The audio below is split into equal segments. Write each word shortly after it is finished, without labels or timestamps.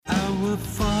Our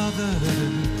Father,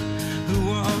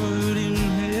 who art in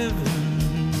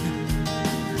heaven,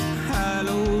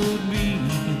 hallowed be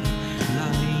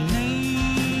thy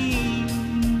name.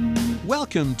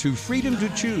 Welcome to Freedom to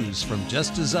Choose from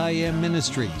Just As I Am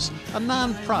Ministries, a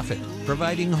nonprofit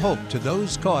providing hope to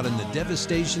those caught in the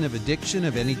devastation of addiction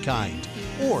of any kind,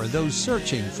 or those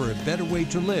searching for a better way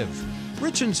to live.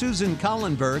 Rich and Susan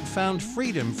Collenberg found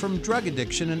freedom from drug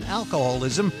addiction and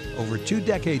alcoholism over 2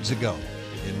 decades ago.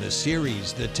 In the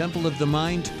series, The Temple of the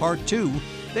Mind, Part 2,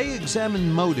 they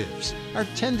examine motives, our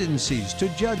tendencies to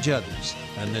judge others,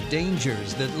 and the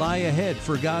dangers that lie ahead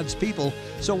for God's people,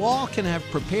 so all can have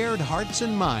prepared hearts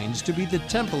and minds to be the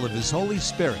temple of His Holy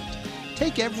Spirit.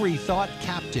 Take every thought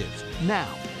captive, now,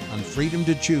 on Freedom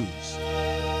to Choose.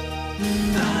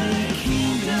 Thy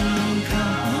kingdom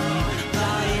come,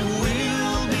 thy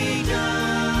will be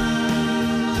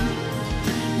done,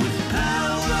 with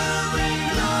power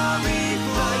and glory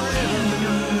forever.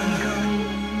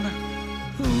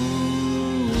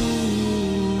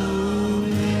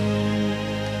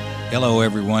 Hello,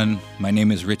 everyone. My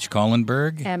name is Rich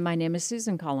Collenberg. And my name is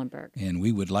Susan Collenberg. And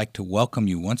we would like to welcome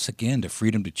you once again to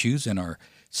Freedom to Choose in our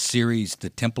series, The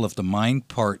Temple of the Mind,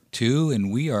 Part 2.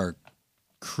 And we are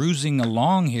cruising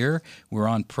along here. We're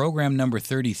on program number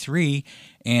 33.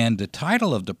 And the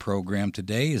title of the program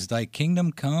today is Thy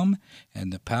Kingdom Come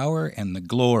and the Power and the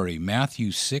Glory,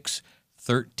 Matthew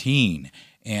 6:13.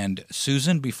 And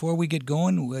Susan, before we get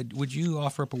going, would you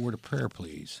offer up a word of prayer,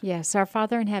 please? Yes, our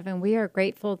Father in heaven, we are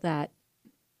grateful that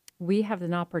we have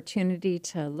an opportunity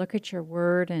to look at your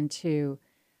word and to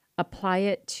apply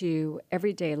it to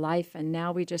everyday life. And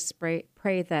now we just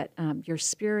pray that your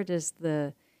Spirit is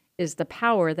the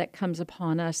power that comes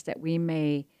upon us, that we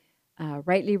may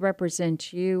rightly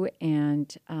represent you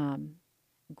and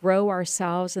grow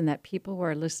ourselves, and that people who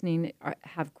are listening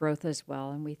have growth as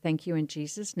well. And we thank you in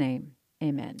Jesus' name.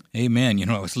 Amen. Amen. You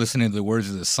know, I was listening to the words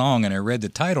of the song and I read the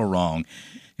title wrong.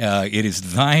 It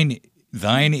is Thine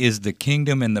is the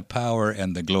kingdom and the power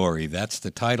and the glory. That's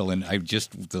the title. And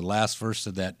the last verse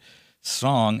of that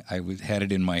song, had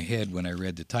it in my head when I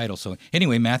read the title. So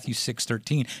anyway, Matthew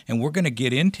 6:13. And we're going to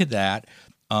get into that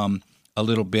a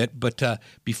little bit. But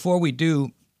before we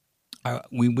do,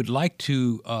 we would like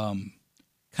to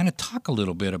kind of talk a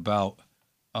little bit about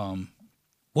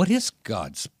what is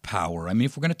God's power? I mean,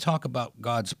 if we're going to talk about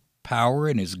God's power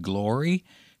and His glory,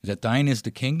 that thine is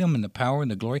the kingdom and the power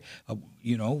and the glory,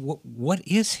 what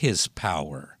is His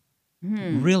power?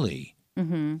 Really?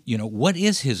 Mm-hmm. What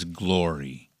is His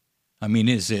glory? I mean,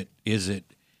 is it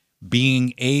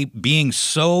being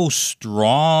so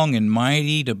strong and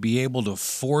mighty to be able to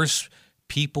force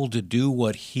people to do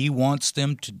what He wants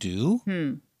them to do?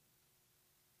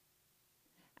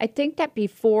 I think that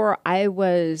before I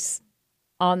was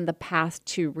on the path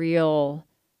to real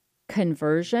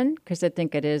conversion, because I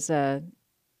think it's a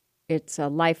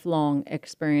lifelong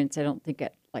experience. I don't think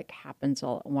it happens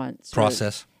all at once.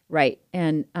 Process. Right.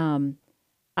 And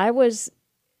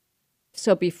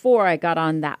so before I got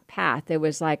on that path, it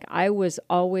was like I was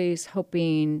always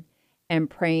hoping and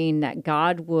praying that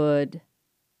God would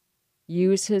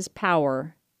use His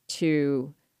power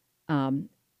to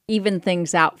even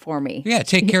things out for me. Yeah,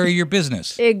 take care of your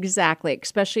business. Exactly,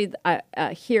 especially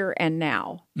here and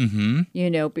now.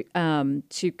 Mm-hmm.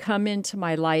 To come into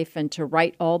my life and to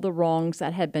right all the wrongs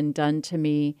that had been done to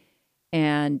me.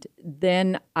 And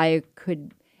then I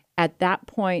could, at that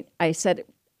point, I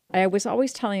was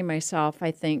always telling myself,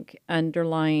 I think,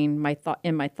 underlying my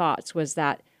thoughts was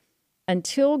that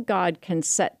until God can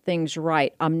set things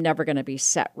right, I'm never going to be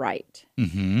set right.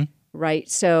 Mm-hmm. Right?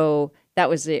 So that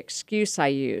was the excuse I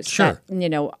used. Sure.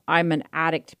 That, I'm an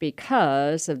addict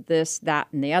because of this, that,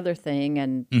 and the other thing,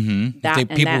 and mm-hmm. that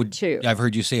too. I've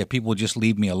heard you say, if people would just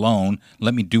leave me alone,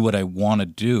 let me do what I want to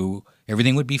do,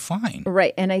 everything would be fine.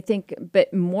 Right. And I think,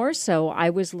 but more so, I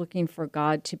was looking for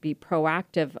God to be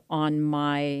proactive on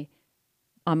my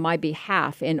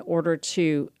behalf in order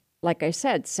to, like I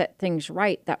said, set things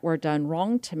right that were done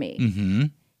wrong to me. Mm-hmm.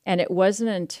 And it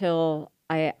wasn't until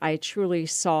I truly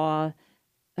saw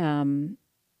I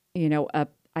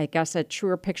guess a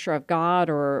truer picture of God,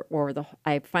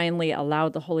 I finally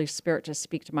allowed the Holy Spirit to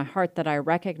speak to my heart, that I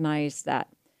recognized that,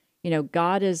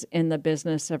 God is in the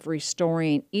business of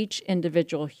restoring each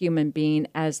individual human being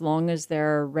as long as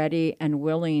they're ready and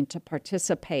willing to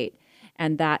participate,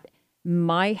 and that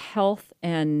my health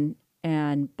and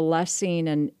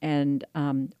blessing and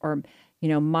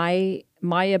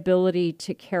my ability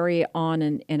to carry on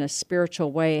in a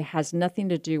spiritual way has nothing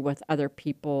to do with other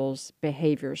people's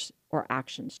behaviors or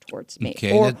actions towards me,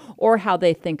 Okay, or how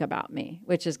they think about me,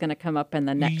 which is going to come up in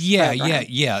the next program.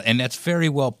 Yeah, and that's very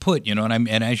well put.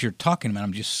 And as you're talking about,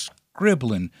 I'm just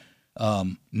scribbling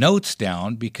notes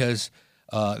down because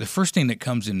the first thing that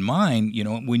comes in mind,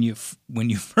 when you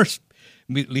first,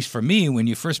 at least for me, when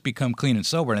you first become clean and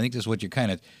sober, and I think this is what you're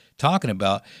kind of talking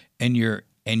about, and you're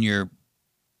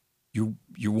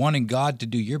wanting God to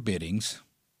do your biddings.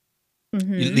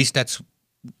 Mm-hmm. At least that's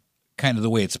kind of the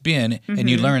way it's been, and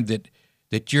you learn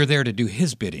that you're there to do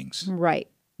His biddings. Right.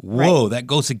 Whoa, that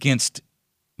goes against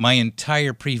my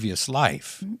entire previous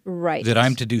life. Right. That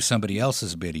I'm to do somebody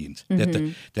else's biddings.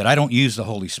 That I don't use the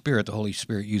Holy Spirit. The Holy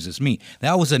Spirit uses me.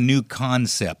 That was a new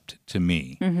concept to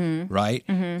me, right?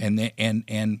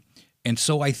 And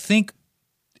so I think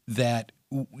that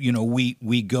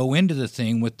we go into the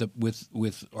thing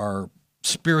with our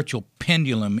spiritual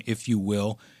pendulum, if you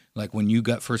will. Like when you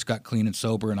first got clean and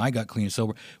sober, and I got clean and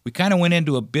sober, we kind of went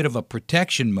into a bit of a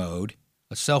protection mode,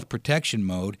 a self-protection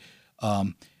mode,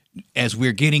 as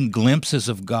we're getting glimpses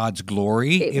of God's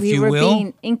glory, if you will. We were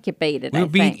being incubated, we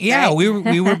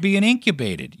were being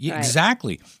incubated. Right.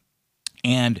 Exactly.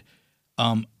 And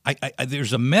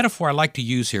there's a metaphor I like to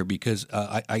use here because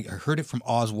I heard it from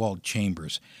Oswald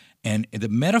Chambers. And the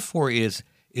metaphor is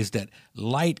that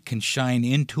light can shine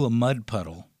into a mud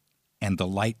puddle and the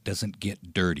light doesn't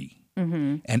get dirty.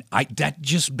 Mm-hmm. And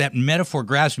that metaphor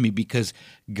grabs me because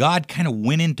God kind of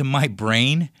went into my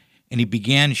brain and He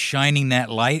began shining that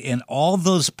light, and all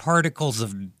those particles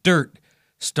of dirt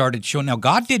started showing. Now,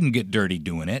 God didn't get dirty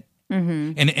doing it,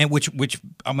 and which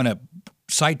I'm going to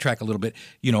sidetrack a little bit.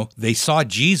 They saw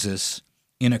Jesus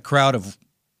in a crowd of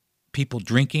people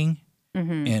drinking,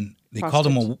 and they called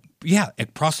him a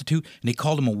prostitute, and they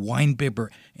called him a wine bibber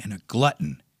and a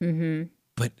glutton. Mm-hmm.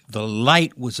 But the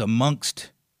light was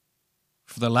amongst,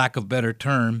 for the lack of a better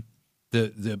term,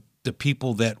 the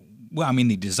people that,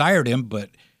 they desired him,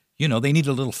 but they need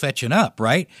a little fetching up,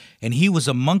 right? And He was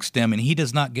amongst them, and He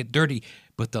does not get dirty,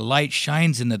 but the light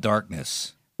shines in the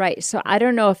darkness. Right. So I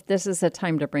don't know if this is a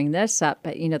time to bring this up,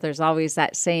 but there's always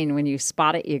that saying, when you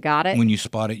spot it, you got it. When you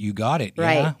spot it, you got it.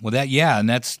 Right. Yeah. Well, and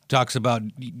that talks about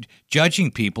judging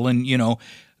people, and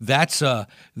that's a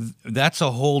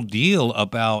whole deal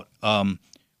about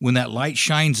when that light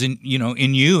shines in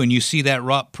you, and you see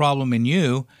that problem in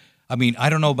you. I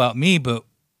don't know about me, but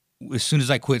as soon as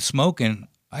I quit smoking,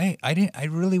 I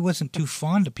really wasn't too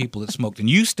fond of people that smoked, and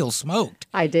you still smoked.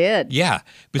 I did. Yeah,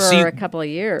 but for a couple of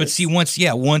years. But see,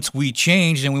 once we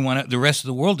changed, and we want the rest of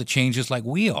the world to change just like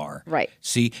we are. Right.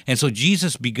 See, and so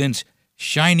Jesus begins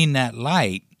shining that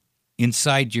light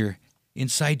inside your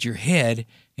head,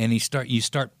 and you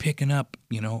start picking up.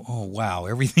 Oh wow,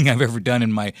 everything I've ever done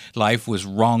in my life was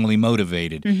wrongly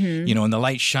motivated. Mm-hmm. And the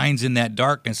light shines in that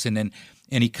darkness, and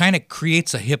He kind of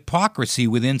creates a hypocrisy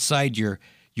inside your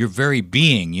very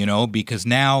being, because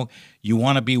now you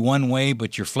want to be one way,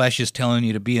 but your flesh is telling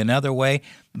you to be another way.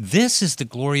 This is the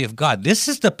glory of God. This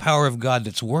is the power of God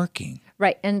that's working.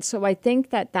 Right. And so I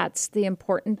think that's the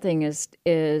important thing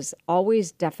is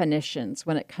always definitions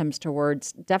when it comes to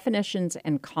words, definitions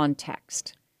and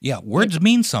context. Yeah, words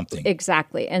mean something.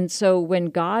 Exactly. And so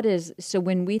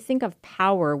when we think of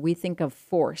power, we think of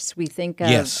force. We think of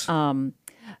yes.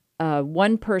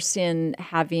 One person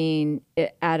has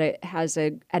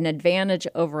an advantage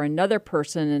over another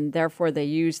person, and therefore they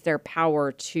use their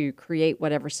power to create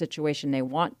whatever situation they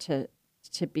want to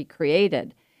be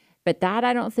created. But that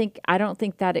I don't think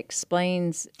that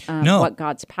explains what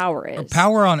God's power is.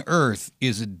 Power on earth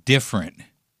is different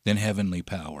than heavenly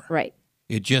power. Right.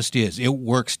 It just is. It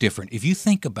works different. If you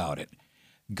think about it,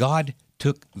 God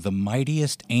took the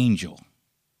mightiest angel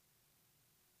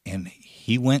and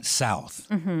He went south.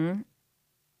 Mm-hmm.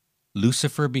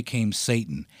 Lucifer became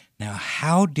Satan. Now,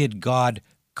 how did God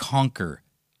conquer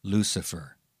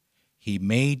Lucifer? He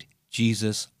made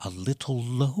Jesus a little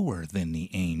lower than the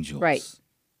angels. Right.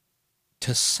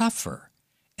 To suffer.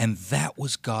 And that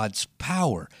was God's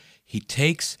power. He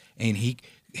takes and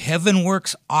heaven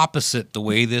works opposite the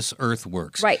way this earth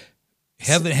works. Right.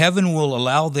 Heaven will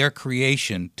allow their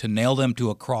creation to nail them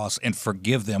to a cross and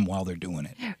forgive them while they're doing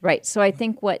it. Right. So I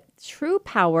think what true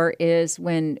power is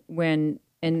when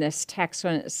in this text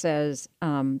when it says,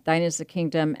 "Thine is the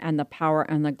kingdom and the power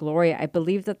and the glory," I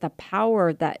believe that the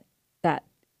power that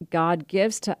God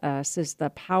gives to us is the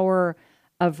power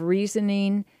of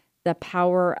reasoning, the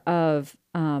power of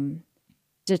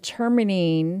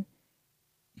determining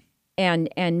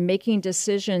and making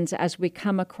decisions as we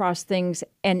come across things,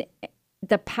 and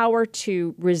the power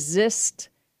to resist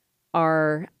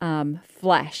our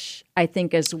flesh, I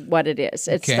think is what it is.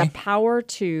 It's Okay. the power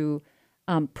to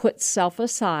put self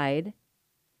aside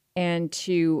and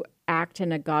to act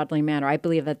in a godly manner. I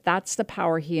believe that that's the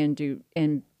power he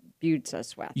imbues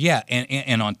us with. Yeah,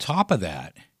 and on top of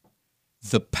that,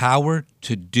 the power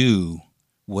to do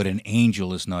what an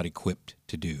angel is not equipped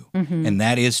to do. And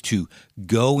that is to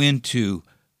go into,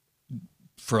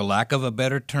 for lack of a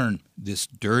better term, this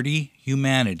dirty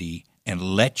humanity and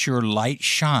let your light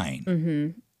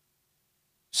shine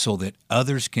so that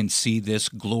others can see this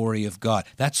glory of God.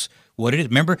 That's what it is.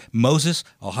 Remember, Moses,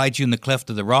 I'll hide you in the cleft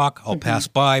of the rock. I'll pass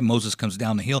by. Moses comes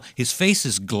down the hill. His face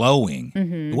is glowing.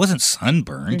 It wasn't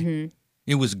sunburned.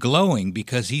 It was glowing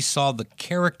because he saw the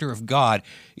character of God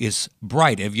is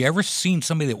bright. Have you ever seen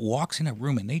somebody that walks in a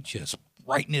room and they just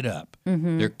brighten it up?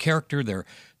 Their character,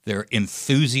 their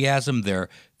enthusiasm, their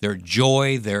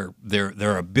joy,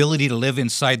 their ability to live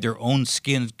inside their own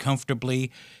skin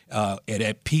comfortably,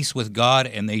 at peace with God,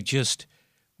 and they just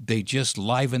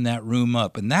liven that room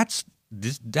up. And that's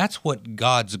what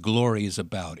God's glory is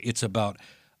about. It's about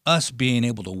us being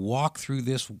able to walk through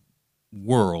this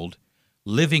world,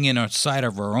 living inside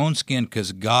of our own skin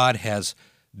because God has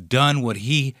done what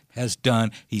He has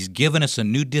done. He's given us a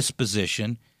new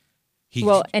disposition.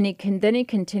 And he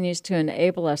continues to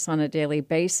enable us on a daily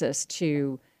basis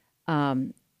to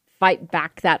fight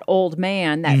back that old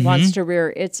man that wants to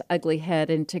rear its ugly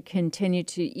head, and to continue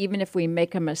to, even if we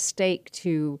make a mistake,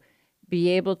 to be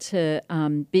able to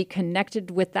be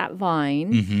connected with that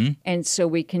vine. And so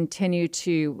we continue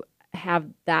to have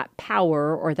that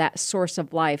power or that source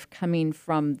of life coming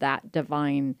from that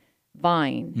divine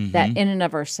vine, that in and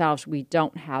of ourselves, we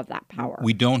don't have that power.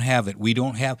 We don't have it.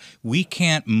 We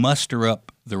can't muster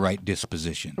up the right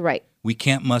disposition. Right. We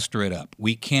can't muster it up.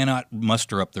 We cannot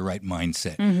muster up the right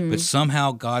mindset. But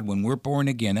somehow, God, when we're born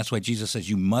again, that's why Jesus says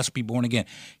you must be born again.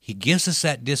 He gives us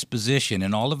that disposition,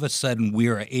 and all of a sudden we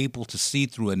are able to see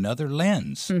through another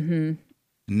lens. And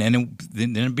then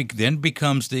it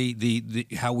becomes the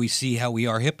how we see how we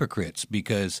are hypocrites,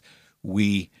 because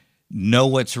we know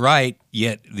what's right,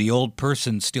 yet the old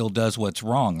person still does what's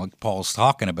wrong, like Paul's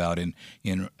talking about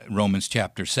in Romans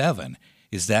chapter 7,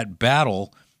 is that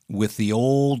battle with the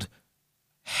old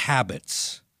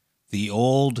habits, the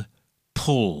old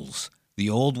pulls, the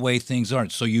old way things are.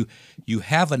 So you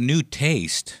have a new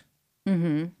taste,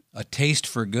 a taste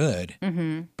for good,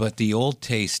 but the old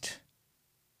taste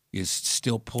is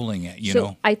still pulling at you.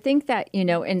 So I think that,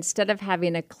 instead of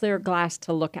having a clear glass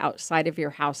to look outside of your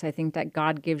house, I think that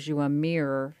God gives you a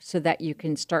mirror so that you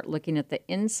can start looking at the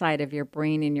inside of your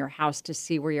brain in your house to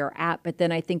see where you're at. But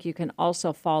then I think you can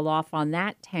also fall off on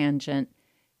that tangent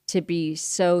to be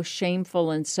so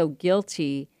shameful and so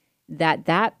guilty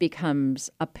that becomes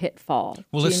a pitfall.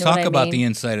 Well, Do let's you know talk what I about mean? the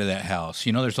inside of that house.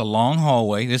 There's a long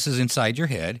hallway. This is inside your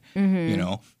head,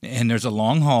 and there's a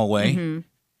long hallway.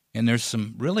 And there's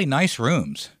some really nice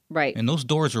rooms. Right. And those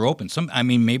doors are open.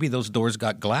 Maybe those doors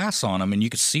got glass on them and you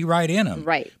could see right in them.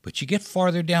 Right. But you get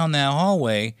farther down that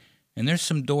hallway and there's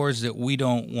some doors that we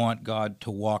don't want God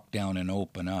to walk down and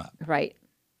open up. Right.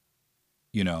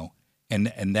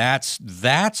 And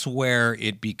that's where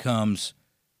it becomes,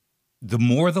 the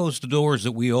more those doors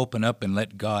that we open up and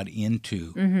let God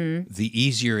into, the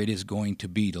easier it is going to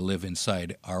be to live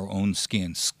inside our own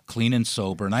skin, clean and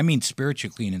sober. And I mean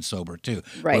spiritually clean and sober too.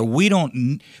 Right. Where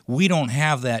we don't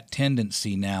have that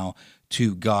tendency now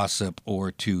to gossip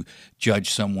or to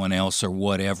judge someone else or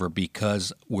whatever,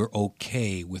 because we're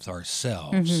okay with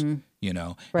ourselves,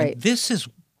 Right. And this is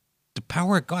the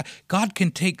power of God. God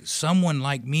can take someone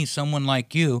like me, someone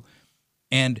like you,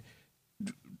 and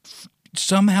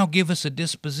somehow give us a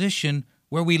disposition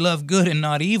where we love good and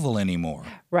not evil anymore.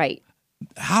 Right.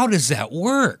 How does that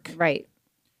work? Right.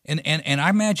 And I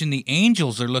imagine the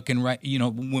angels are looking right,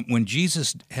 when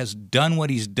Jesus has done what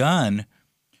he's done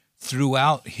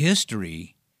throughout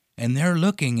history, and they're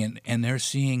looking and they're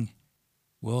seeing,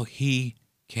 well, he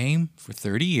came for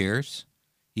 30 years.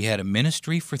 He had a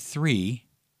ministry for 3.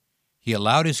 He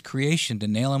allowed his creation to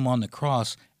nail him on the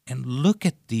cross. And look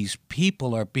at these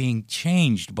people are being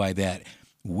changed by that.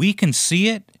 We can see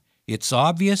it. It's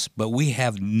obvious, but we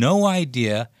have no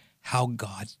idea how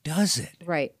God does it.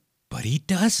 Right. But he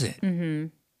does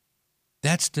it.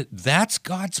 That's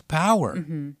God's power.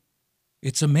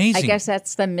 It's amazing. I guess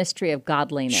that's the mystery of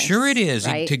godliness. Sure it is.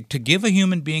 Right? To give a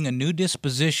human being a new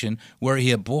disposition where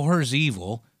he abhors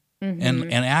evil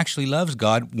and actually loves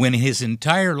God, when his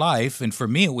entire life, and for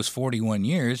me it was 41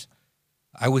 years,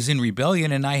 I was in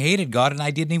rebellion and I hated God and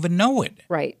I didn't even know it.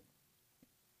 Right.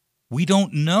 We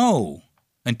don't know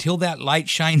until that light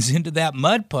shines into that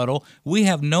mud puddle. We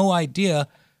have no idea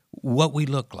what we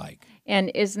look like.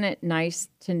 And isn't it nice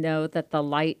to know that the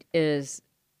light is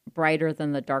brighter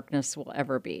than the darkness will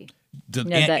ever be? The-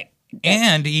 No, and, that-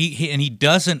 and he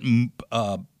doesn't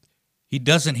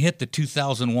hit the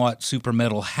 2,000-watt super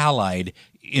metal halide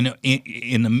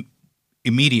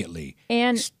immediately.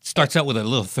 And Starts out with a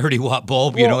little 30-watt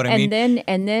bulb. You know what I mean?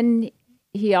 And then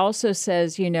he also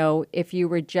says, if you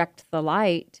reject the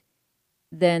light,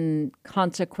 then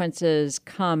consequences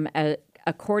come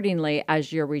accordingly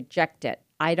as you reject it.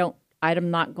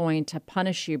 I'm not going to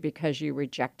punish you because you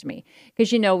reject me.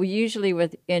 Because usually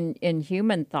in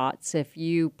human thoughts, if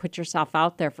you put yourself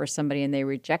out there for somebody and they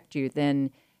reject you, then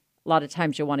a lot of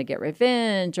times you want to get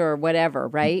revenge or whatever,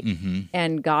 right? Mm-hmm.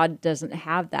 And God doesn't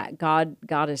have that.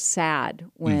 God is sad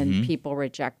when people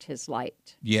reject His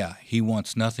light. Yeah, he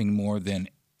wants nothing more than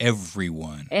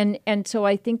everyone. And so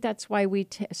I think that's why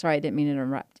sorry, I didn't mean to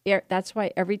interrupt. That's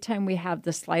why every time we have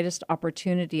the slightest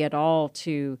opportunity at all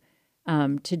to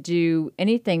do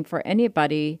anything for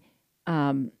anybody,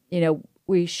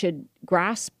 we should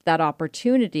grasp that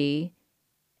opportunity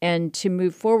and to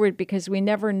move forward, because we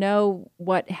never know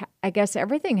I guess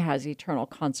everything has eternal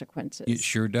consequences. It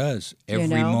sure does.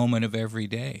 Every moment of every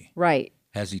day Right.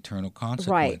 has eternal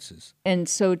consequences. Right. And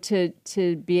so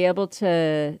to be able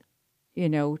to,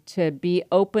 to be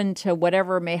open to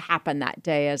whatever may happen that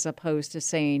day, as opposed to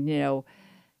saying,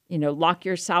 lock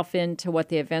yourself into what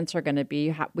the events are going to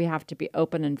be. We have to be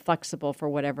open and flexible for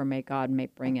whatever God may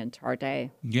bring into our day.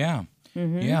 Yeah.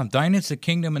 Yeah. Thine is the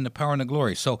kingdom and the power and the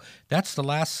glory. So that's the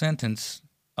last sentence.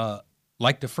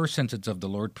 Like the first sentence of the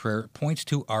Lord's Prayer, points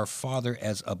to our Father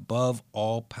as above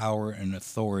all power and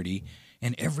authority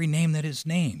and every name that is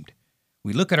named.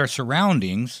 We look at our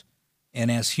surroundings,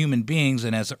 and as human beings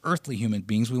and as earthly human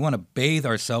beings, we want to bathe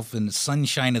ourselves in the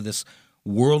sunshine of this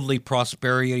worldly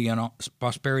prosperity and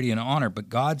honor. But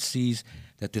God sees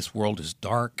that this world is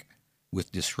dark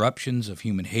with disruptions of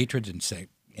human hatred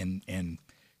and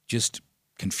just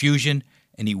confusion,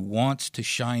 and He wants to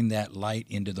shine that light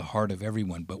into the heart of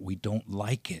everyone, but we don't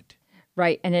like it.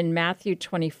 Right. And in Matthew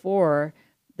 24,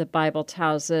 the Bible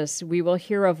tells us, we will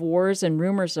hear of wars and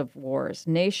rumors of wars.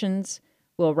 Nations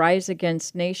will rise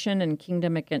against nation and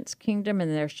kingdom against kingdom,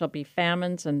 and there shall be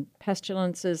famines and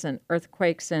pestilences and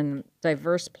earthquakes in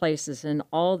diverse places. And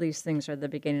all these things are the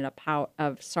beginning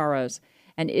of sorrows.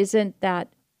 And isn't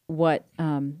that what,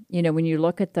 when you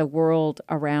look at the world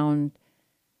around,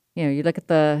 you look at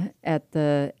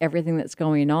the everything that's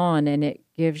going on, and it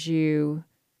gives you,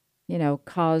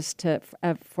 cause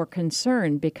for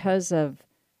concern, because of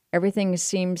everything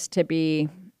seems to be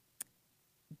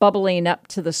bubbling up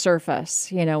to the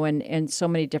surface, in so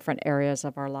many different areas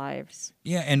of our lives.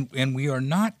 Yeah, and we are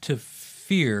not to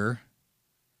fear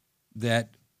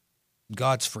that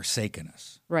God's forsaken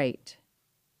us. Right.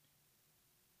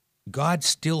 God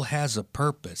still has a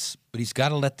purpose, but He's got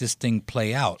to let this thing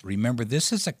play out. Remember,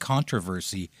 this is a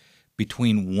controversy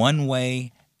between one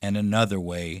way and another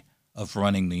way of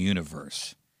running the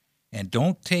universe. And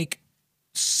don't take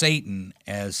Satan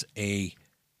as a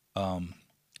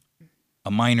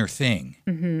minor thing.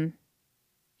 Mm-hmm.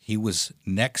 He was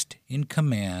next in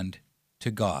command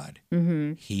to God.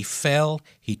 Mm-hmm. He fell.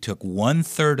 He took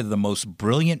 1/3 of the most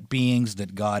brilliant beings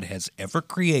that God has ever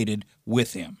created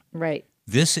with him. Right.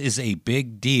 This is a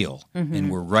big deal,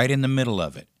 and we're right in the middle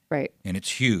of it. Right. And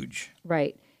it's huge.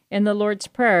 Right. In the Lord's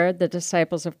Prayer, the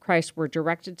disciples of Christ were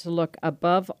directed to look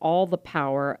above all the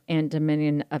power and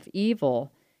dominion of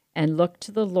evil and look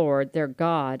to the Lord, their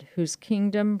God, whose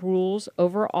kingdom rules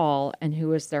over all and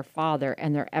who is their Father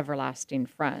and their everlasting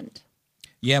friend.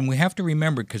 Yeah, and we have to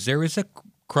remember, because there is a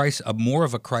crisis, more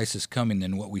of a crisis coming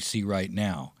than what we see right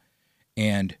now.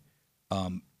 And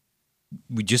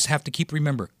we just have to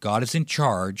remember, God is in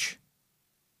charge,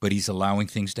 but He's allowing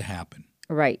things to happen.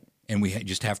 Right. And we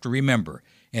just have to remember.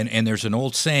 And there's an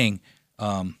old saying,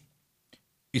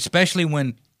 especially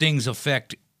when things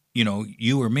affect,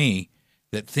 you or me,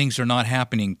 that things are not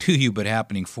happening to you but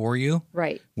happening for you.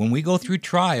 Right. When we go through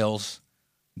trials,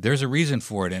 there's a reason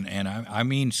for it. And I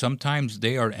mean, sometimes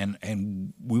they are,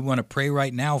 and we want to pray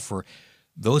right now for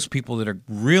those people that are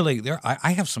really there.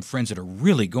 I have some friends that are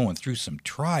really going through some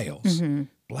trials,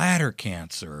 bladder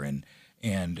cancer, and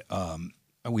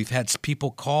we've had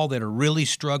people call that are really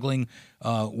struggling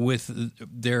with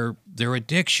their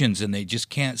addictions, and they just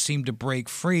can't seem to break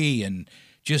free, and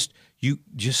just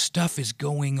stuff is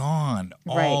going on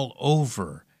all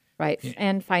over. Right,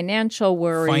 and financial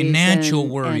worries,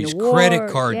 and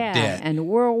credit card debt, and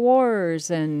world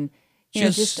wars, and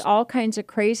just all kinds of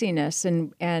craziness,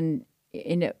 and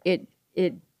you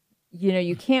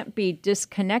can't be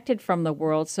disconnected from the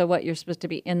world. So what, you're supposed to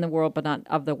be in the world but not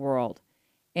of the world,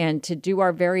 and to do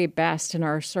our very best in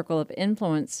our circle of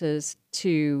influences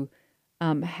to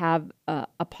have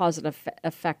a positive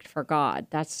effect for God.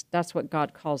 That's what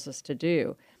God calls us to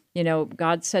do. You know,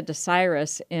 God said to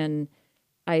Cyrus in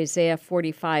Isaiah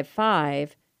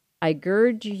 45:5, I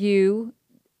gird you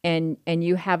and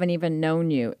you haven't even known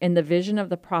you. In the vision of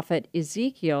the prophet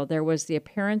Ezekiel, there was the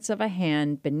appearance of a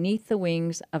hand beneath the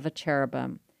wings of a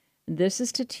cherubim. This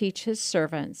is to teach his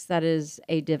servants that is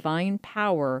a divine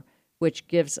power which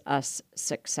gives us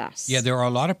success. Yeah, there are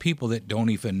a lot of people that don't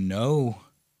even know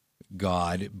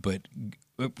God, but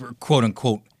quote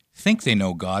unquote think they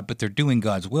know God, but they're doing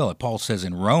God's will. Paul says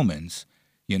in Romans,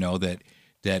 you know, that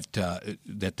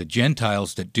the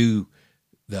Gentiles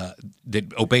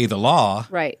that obey the law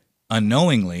Right.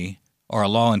 unknowingly are a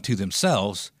law unto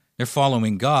themselves. They're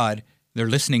following God. They're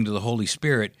listening to the Holy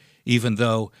Spirit, even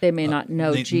though They may not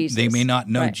know Jesus. They may not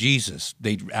know Right. Jesus.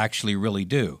 They actually really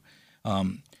do.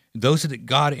 Those that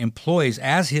God employs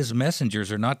as his messengers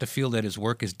are not to feel that his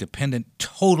work is dependent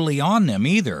totally on them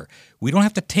either. We don't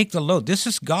have to take the load. This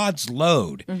is God's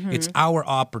load. It's our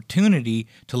opportunity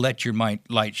to let your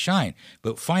light shine.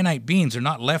 But finite beings are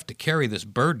not left to carry this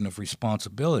burden of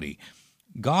responsibility.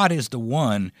 God is the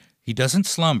one, he doesn't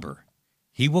slumber.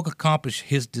 He will accomplish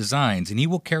his designs, and he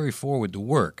will carry forward the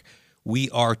work. We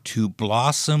are to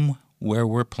blossom where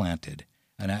we're planted.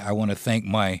 And I want to thank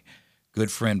my good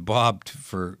friend Bob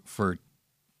for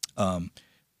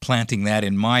planting that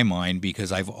in my mind,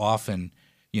 because I've often,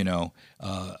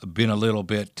 been a little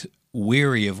bit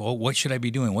weary of, what should I be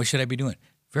doing? What should I be doing?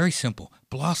 Very simple.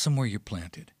 Blossom where you're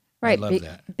planted. Right. I love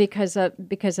that.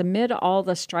 Because amid all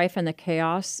the strife and the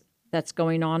chaos that's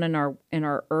going on in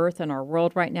our earth and our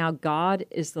world right now, God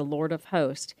is the Lord of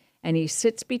hosts, and he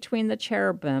sits between the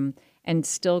cherubim and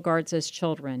still guards his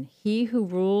children. He who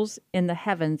rules in the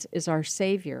heavens is our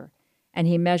Savior, and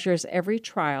he measures every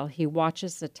trial. He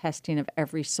watches the testing of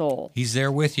every soul. He's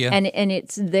there with you. And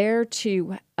it's there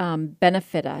to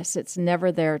benefit us. It's never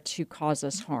there to cause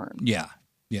us harm. Yeah.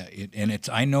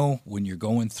 I know when you're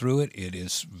going through it, it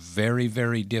is very,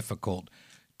 very difficult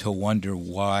to wonder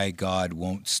why God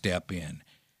won't step in.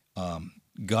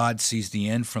 God sees the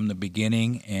end from the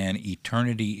beginning, and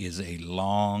eternity is a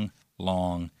long,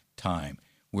 long time.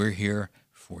 We're here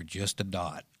for just a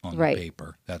dot on Right. the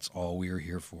paper. That's all we are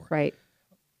here for. Right.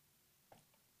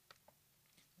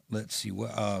 Let's see.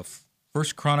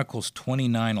 1 Chronicles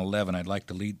 29:11. I'd like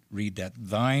to read that.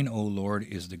 Thine, O Lord,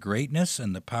 is the greatness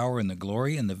and the power and the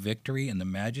glory and the victory and the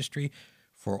majesty.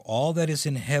 For all that is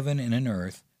in heaven and in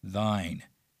earth, thine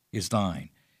is thine.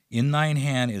 In thine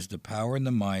hand is the power and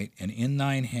the might, and in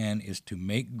thine hand is to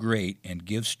make great and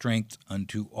give strength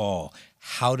unto all.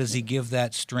 How does he give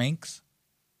that strength?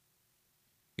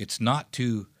 It's not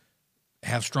to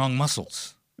have strong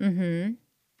muscles. Mm-hmm.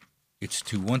 It's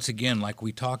to, once again, like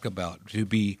we talk about,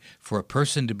 for a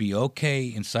person to be okay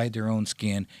inside their own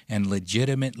skin and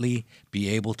legitimately be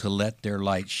able to let their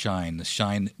light shine.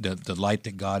 The light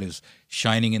that God is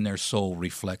shining in their soul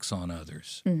reflects on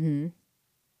others. Mm-hmm.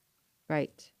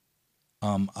 Right.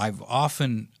 I've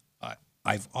often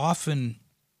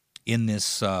in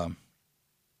this,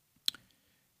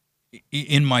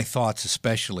 in my thoughts,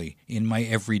 especially in my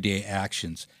everyday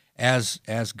actions, as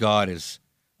God is,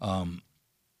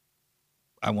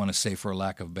 I want to say, for a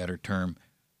lack of a better term,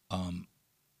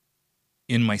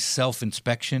 in my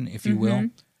self-inspection, if you will,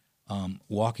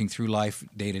 walking through life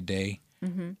day to day,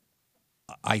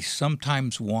 I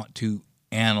sometimes want to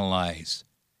analyze,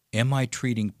 am I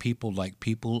treating people like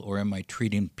people, or am I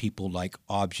treating people like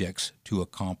objects to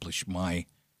accomplish my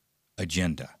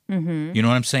agenda? You know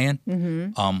what I'm saying?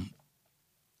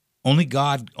 Only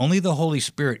the Holy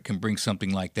Spirit can bring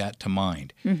something like that to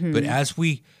mind. But as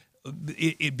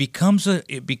it becomes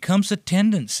a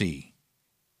tendency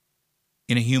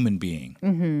in a human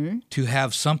being to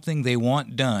have something they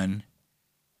want done,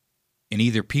 and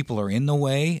either people are in the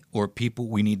way, or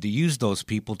we need to use those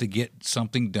people to get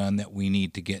something done that we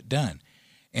need to get done.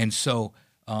 And so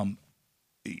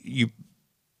you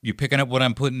picking up what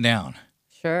I'm putting down?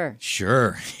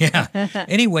 Sure. Yeah.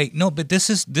 Anyway, no, but this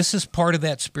is part of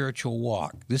that spiritual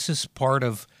walk. This is part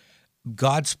of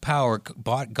God's power.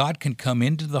 God can come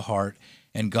into the heart,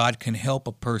 and God can help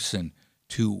a person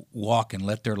to walk and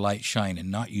let their light shine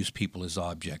and not use people as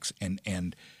objects,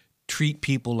 and treat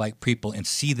people like people and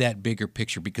see that bigger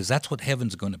picture, because that's what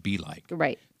heaven's going to be like.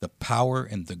 Right. The power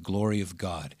and the glory of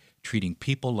God, treating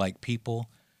people like people,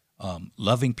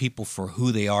 loving people for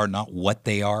who they are, not what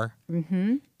they are.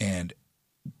 And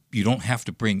you don't have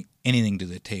to bring anything to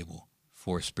the table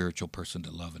for a spiritual person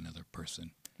to love another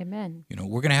person. Amen.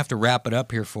 We're going to have to wrap it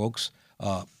up here, folks.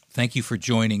 Thank you for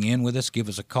joining in with us. Give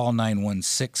us a call,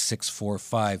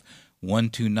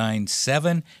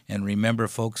 916-645-1297. And remember,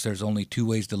 folks, there's only two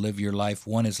ways to live your life.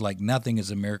 One is like nothing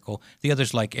is a miracle. The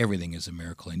other's like everything is a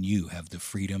miracle. And you have the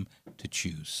freedom to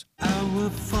choose. Our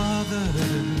Father,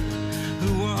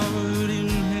 who art in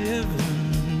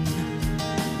heaven,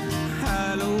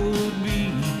 hallowed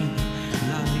be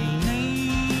thy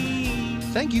name.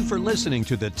 Thank you for listening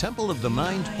to the Temple of the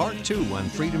Mind Part 2 on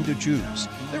Freedom to Choose.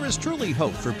 There is truly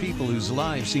hope for people whose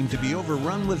lives seem to be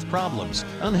overrun with problems,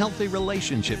 unhealthy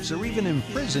relationships, or even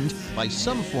imprisoned by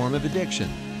some form of addiction.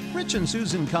 Rich and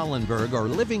Susan Collenberg are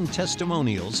living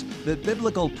testimonials that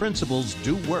biblical principles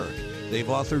do work. They've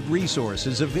authored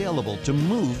resources available to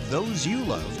move those you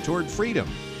love toward freedom.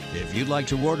 If you'd like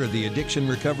to order the Addiction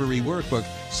Recovery Workbook,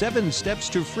 7 Steps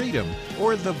to Freedom,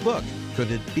 or the book,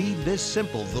 Could It Be This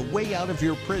Simple, The Way Out of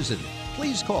Your Prison?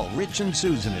 Please call Rich and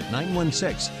Susan at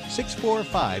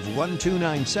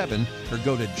 916-645-1297 or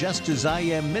go to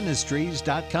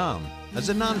justasIamministries.com. As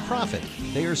a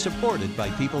nonprofit, they are supported by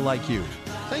people like you.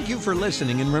 Thank you for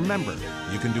listening, and remember,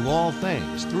 you can do all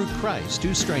things through Christ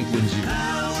who strengthens you.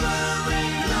 Power